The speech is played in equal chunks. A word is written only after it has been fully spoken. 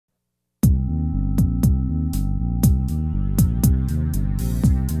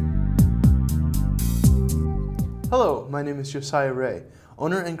Hello, my name is Josiah Rea,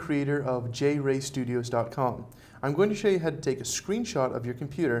 owner and creator of jraystudios.com. I'm going to show you how to take a screenshot of your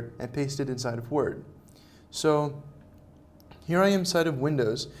computer and paste it inside of Word. So here I am inside of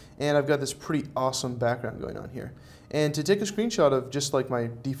Windows, and I've got this pretty awesome background going on here. And to take a screenshot of just like my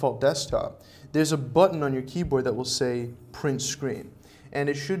default desktop, there's a button on your keyboard that will say Print Screen. And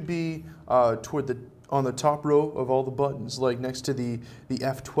it should be on the top row of all the buttons, like next to the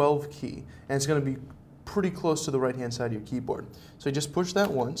F12 key. And it's going to be pretty close to the right-hand side of your keyboard. So you just push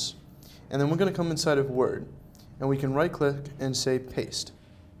that once, and then we're going to come inside of Word, and we can right-click and say Paste.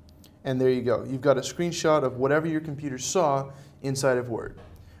 And there you go. You've got a screenshot of whatever your computer saw inside of Word.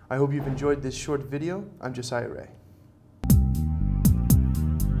 I hope you've enjoyed this short video. I'm Josiah Rea.